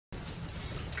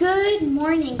Good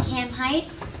morning, Camp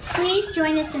Heights. Please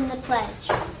join us in the pledge.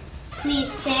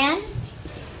 Please stand.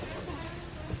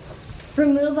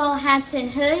 Remove all hats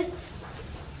and hoods.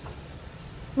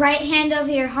 Right hand over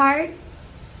your heart.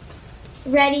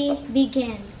 Ready,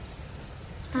 begin.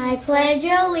 I pledge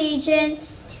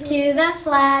allegiance to the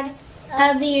flag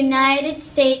of the United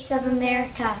States of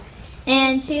America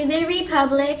and to the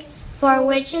republic for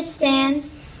which it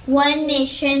stands, one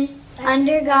nation,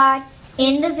 under God,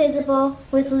 indivisible,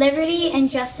 with liberty and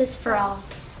justice for all.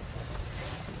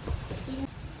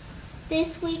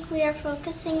 This week we are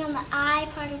focusing on the I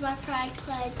part of our Pride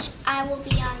Pledge. I will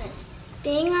be honest.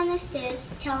 Being honest is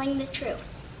telling the truth.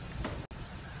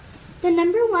 The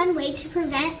number one way to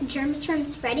prevent germs from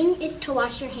spreading is to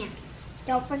wash your hands.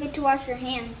 Don't forget to wash your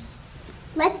hands.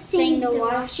 Let's sing the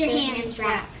Wash Your Hands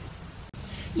rap.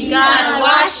 You gotta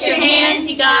wash your hands,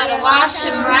 you gotta wash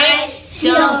them right.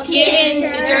 Don't get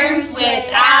into germs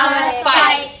without a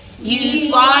fight.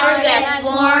 Use water that's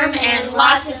warm and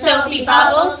lots of soapy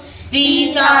bubbles.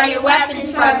 These are your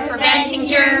weapons for preventing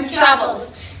germ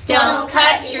troubles. Don't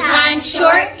cut your time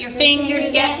short, your fingers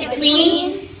get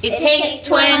between. It takes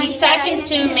 20 seconds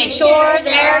to make sure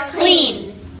they're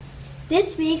clean.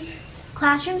 This week's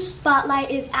classroom spotlight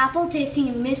is apple tasting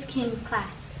in Miss King's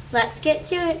class. Let's get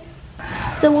to it.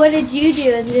 So what did you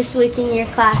do this week in your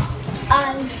class?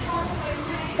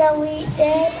 So we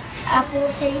did apple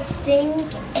tasting,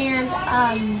 and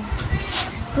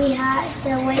we had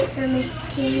to wait for Miss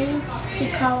King to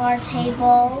call our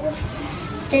tables.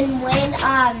 Then when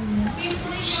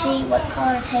she would call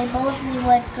our tables, we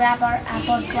would grab our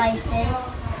apple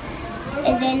slices.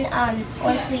 And then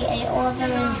once we ate all of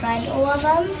them and tried all of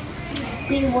them,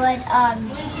 we would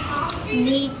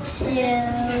need to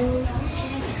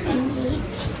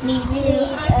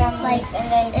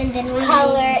and then we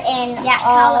color in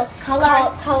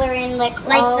like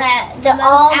all the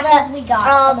apples we got.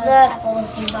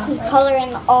 Color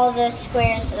in all the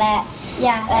squares that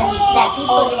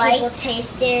people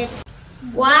tasted.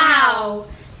 Wow,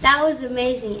 that was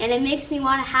amazing, and it makes me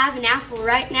want to have an apple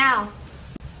right now.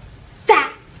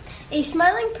 Fact! A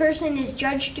smiling person is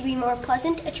judged to be more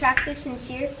pleasant, attractive,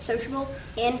 sincere, sociable,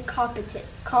 and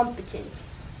competent.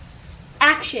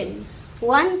 Action.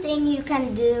 One thing you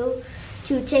can do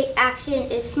to take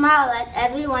action is smile at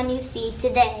everyone you see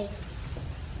today.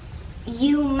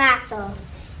 You matter.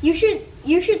 You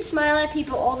should smile at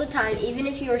people all the time, even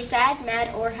if you are sad,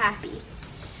 mad, or happy.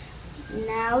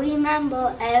 Now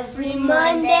remember, every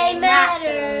Monday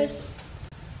matters.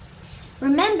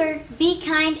 Remember, be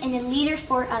kind and a leader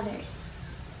for others.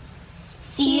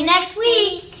 See you next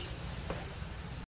week.